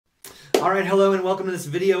All right, hello and welcome to this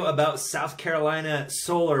video about South Carolina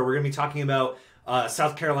solar. We're going to be talking about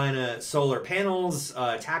South Carolina solar panels,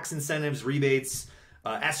 tax incentives, rebates,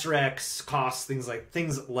 SRECs, costs, things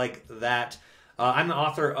like that. I'm the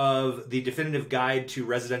author of the Definitive Guide to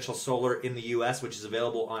Residential Solar in the U.S., which is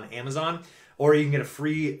available on Amazon, or you can get a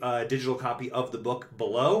free digital copy of the book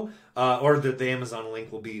below, or the Amazon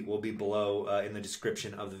link will be below in the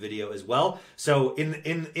description of the video as well. So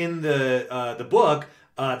in the book.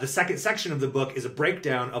 The second section of the book is a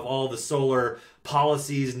breakdown of all the solar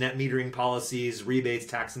policies, net metering policies, rebates,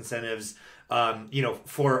 tax incentives,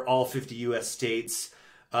 for all 50 U.S. states.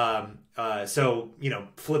 So,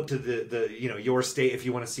 flip to your state if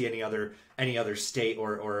you want to see any other state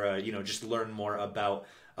or just learn more about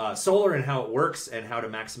solar and how it works and how to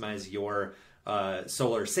maximize your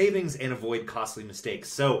solar savings and avoid costly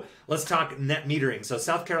mistakes. So let's talk net metering. So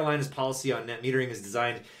South Carolina's policy on net metering is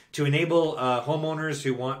designed to enable homeowners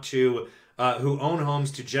who own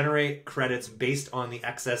homes to generate credits based on the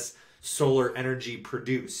excess solar energy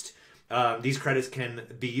produced. These credits can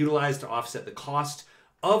be utilized to offset the cost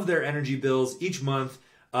of their energy bills each month,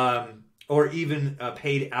 or even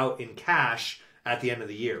paid out in cash at the end of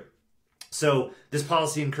the year. So this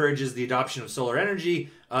policy encourages the adoption of solar energy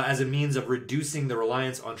as a means of reducing the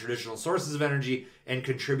reliance on traditional sources of energy and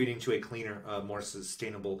contributing to a cleaner, more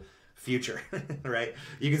sustainable future. Right?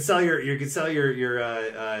 You can sell your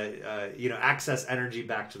excess energy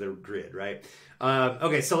back to the grid. Right?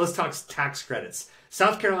 Okay, so let's talk tax credits.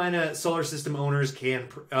 South Carolina solar system owners can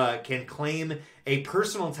claim a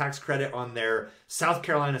personal tax credit on their South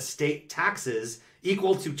Carolina state taxes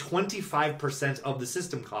equal to 25% of the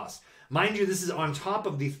system cost. Mind you, this is on top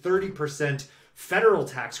of the 30% federal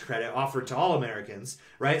tax credit offered to all Americans,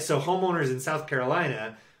 right? So homeowners in South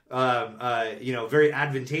Carolina, very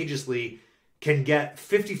advantageously can get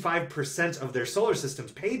 55% of their solar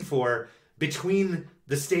systems paid for between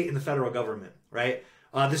the state and the federal government, right?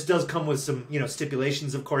 This does come with some,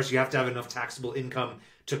 stipulations. Of course, you have to have enough taxable income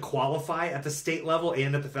to qualify at the state level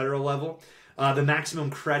and at the federal level. The maximum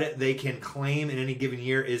credit they can claim in any given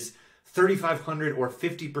year is $3,500 or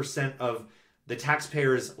 50% of the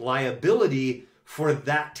taxpayer's liability for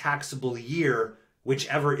that taxable year,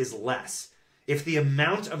 whichever is less. If the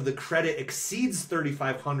amount of the credit exceeds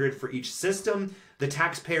 $3,500 for each system, the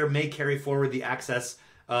taxpayer may carry forward the access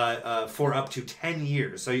for up to 10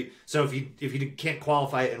 years. So if you can't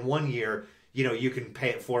qualify it in 1 year, you can pay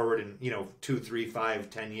it forward in 2, 3, 5,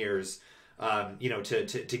 10 years,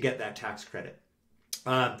 to get that tax credit.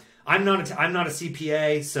 I'm not a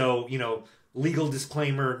CPA, so legal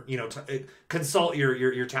disclaimer. Consult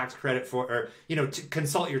your tax credit to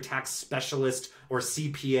consult your tax specialist or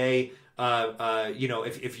CPA.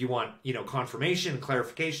 If you want confirmation,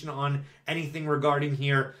 clarification on anything regarding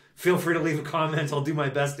here, feel free to leave a comment. I'll do my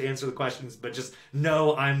best to answer the questions, but just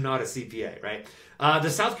know I'm not a CPA, right? The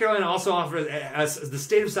state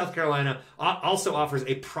of South Carolina also offers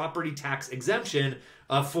a property tax exemption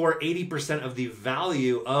for 80% of the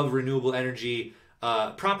value of renewable energy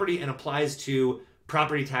property, and applies to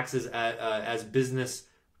property taxes as business,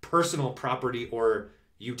 personal property, or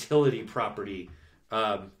utility property.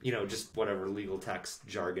 Just whatever legal tax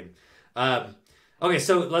jargon. Okay,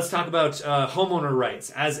 so let's talk about homeowner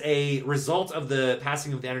rights. As a result of the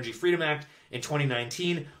passing of the Energy Freedom Act in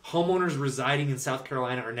 2019, homeowners residing in South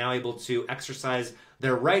Carolina are now able to exercise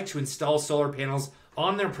their right to install solar panels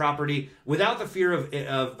on their property without the fear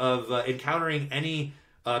of encountering any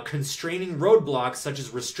constraining roadblocks, such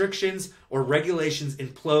as restrictions or regulations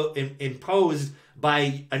imposed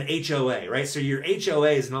by an HOA, right? So your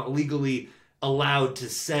HOA is not legally allowed to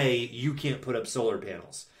say you can't put up solar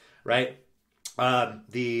panels, right?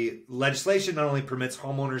 The legislation not only permits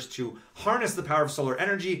homeowners to harness the power of solar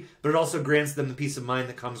energy, but it also grants them the peace of mind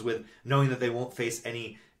that comes with knowing that they won't face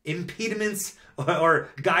any impediments or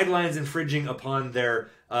guidelines infringing upon their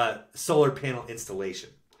solar panel installation.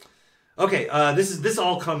 Okay, this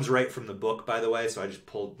all comes right from the book, by the way, so I just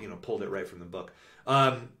pulled it right from the book.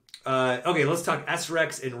 Okay, let's talk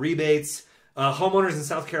SRECs and rebates. Homeowners in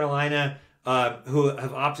South Carolina who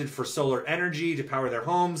have opted for solar energy to power their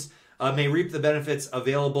homes may reap the benefits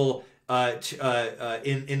available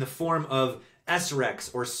in the form of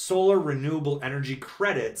SRECs, or solar renewable energy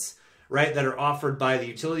credits, right, that are offered by the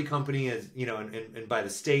utility company, and by the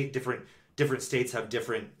state. Different states have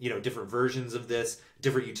different versions of this.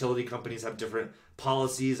 Different utility companies have different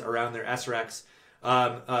policies around their SRECs.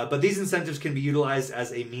 But these incentives can be utilized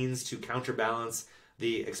as a means to counterbalance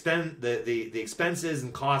the expenses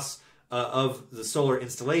and costs of the solar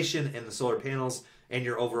installation and the solar panels and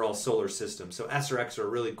your overall solar system. So SRECs are a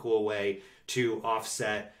really cool way to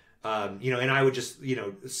offset, and I would just,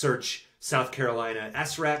 search South Carolina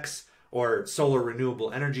SRECs or solar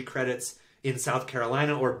renewable energy credits in South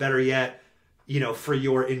Carolina, or better yet, for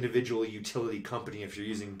your individual utility company if you're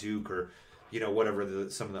using Duke or, whatever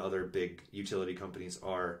some of the other big utility companies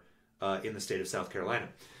are in the state of South Carolina.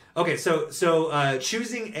 Okay, so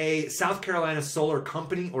choosing a South Carolina solar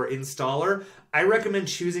company or installer, I recommend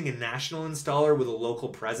choosing a national installer with a local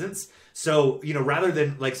presence. So, rather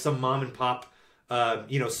than like some mom and pop,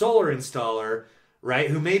 solar installer, right,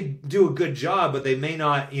 who may do a good job, but they may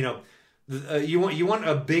not, you want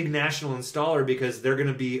a big national installer because they're going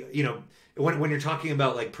to be, when you're talking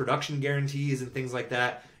about like production guarantees and things like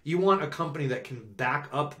that, you want a company that can back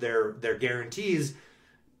up their guarantees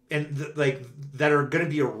and that are going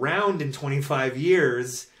to be around in 25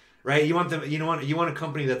 years, right? You want them, you want a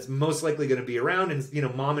company that's most likely going to be around,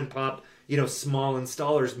 and mom and pop, small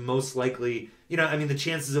installers most likely, the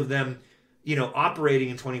chances of them, operating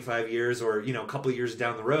in 25 years or a couple of years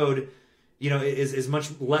down the road, is much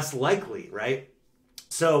less likely, right?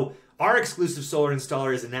 So our exclusive solar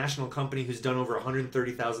installer is a national company who's done over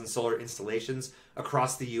 130,000 solar installations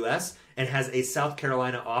across the U.S. and has a South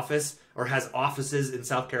Carolina office, or has offices in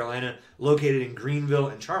South Carolina located in Greenville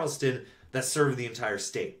and Charleston that serve the entire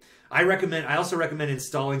state. I also recommend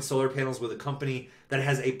installing solar panels with a company that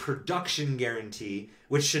has a production guarantee,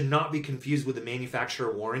 which should not be confused with a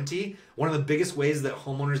manufacturer warranty. One of the biggest ways that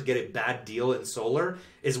homeowners get a bad deal in solar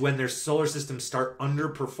is when their solar systems start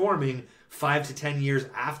underperforming 5 to 10 years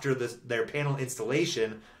after their panel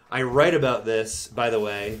installation. I write about this, by the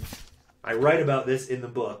way. I write about this in the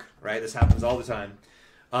book, right? This happens all the time.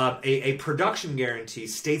 A production guarantee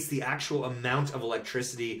states the actual amount of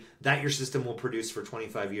electricity that your system will produce for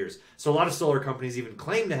 25 years. So a lot of solar companies even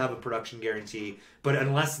claim to have a production guarantee, but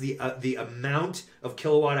unless the amount of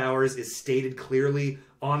kilowatt hours is stated clearly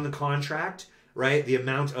on the contract, right? The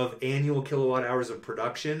amount of annual kilowatt hours of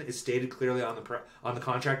production is stated clearly on the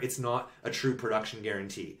contract. It's not a true production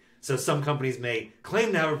guarantee. So some companies may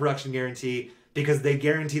claim to have a production guarantee because they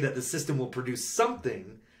guarantee that the system will produce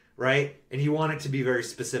something, right? And you want it to be very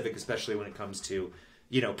specific, especially when it comes to,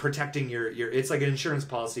 protecting your it's like an insurance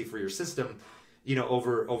policy for your system,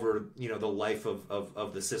 over the life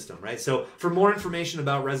of the system, right? So for more information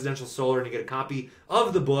about residential solar and to get a copy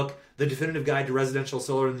of the book, The Definitive Guide to Residential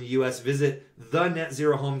Solar in the U.S., visit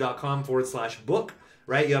thenetzerohome.com/book,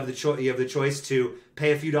 right? You have the choice to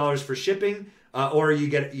pay a few dollars for shipping, or you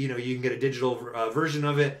get, you can get a digital version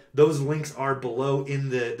of it. Those links are below in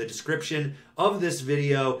the description of this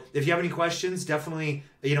video. If you have any questions, definitely,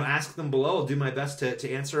 ask them below. I'll do my best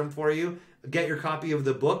to answer them for you. Get your copy of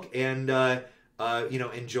the book and,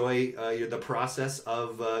 enjoy the process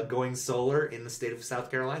of going solar in the state of South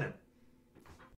Carolina.